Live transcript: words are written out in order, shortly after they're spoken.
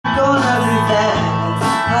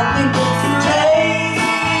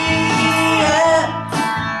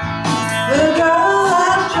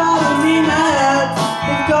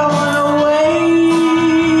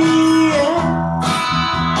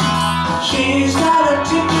She's got a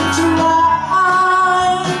ticket to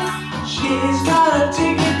ride. She's got a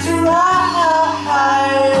ticket to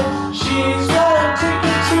ride. She's got a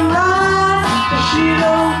ticket to ride, but she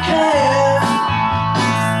don't care.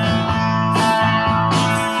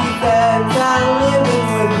 If that guy living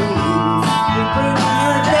with me is bringing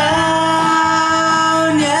her down,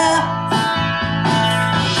 yeah.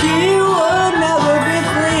 She would never be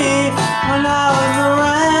free when I was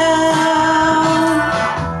around.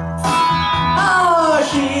 Oh,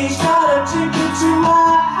 she's got a ticket to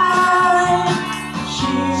ride.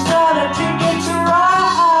 She's got a ticket to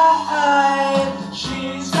ride.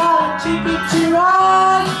 She's got a ticket to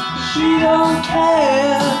ride, but she don't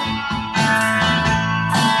care.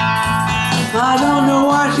 I don't know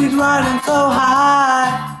why she's riding so high.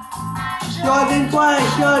 Sure think twice,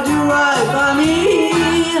 sure do right by me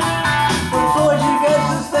before she gets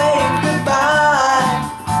to say goodbye.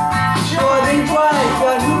 Sure think twice,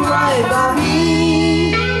 sure do right by me.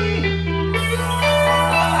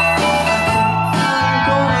 I'm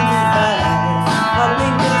gonna be fine. I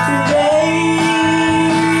think it's today,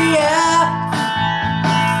 yeah.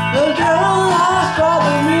 The girl that's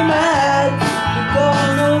driving me mad is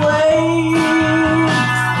going away.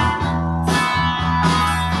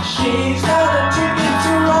 She's got a ticket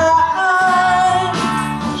to ride.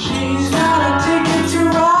 She's got a ticket to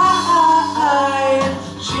ride.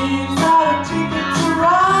 She's got a ticket to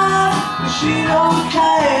ride, but she don't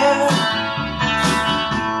care.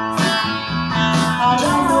 I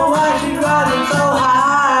don't know why she's riding so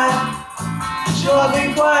high. Sure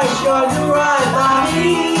think twice, sure do right by me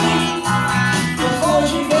before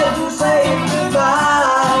she gets to say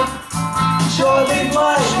goodbye. Sure think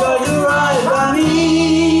twice.